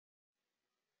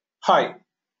Hi,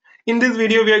 in this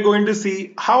video we are going to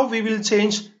see how we will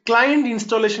change client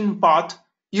installation path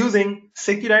using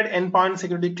Seqrite Endpoint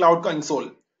Security Cloud Console.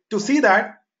 To see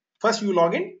that, first you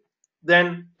log in,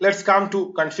 then let's come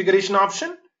to configuration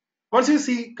option. Once you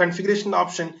see configuration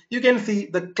option, you can see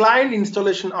the client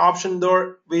installation option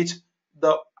there, which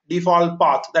the default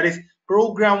path, that is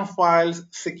program files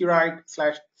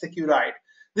Seqrite/Seqrite.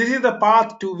 This is the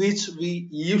path to which we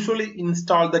usually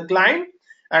install the client,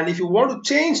 and if you want to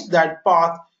change that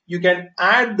path, you can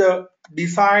add the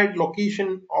desired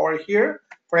location over here.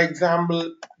 For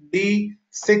example, d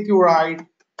Seqrite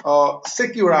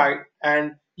Seqrite,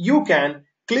 and you can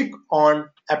click on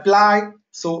apply,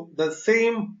 so the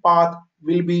same path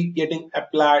will be getting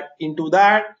applied into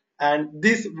that, and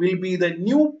this will be the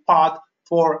new path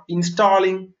for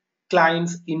installing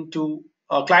clients into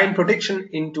client protection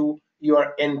into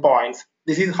your endpoints.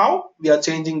 This is how we are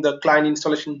changing the client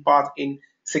installation path in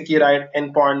Seqrite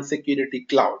Endpoint Security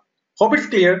Cloud. Hope it's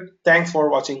clear. Thanks for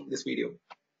watching this video.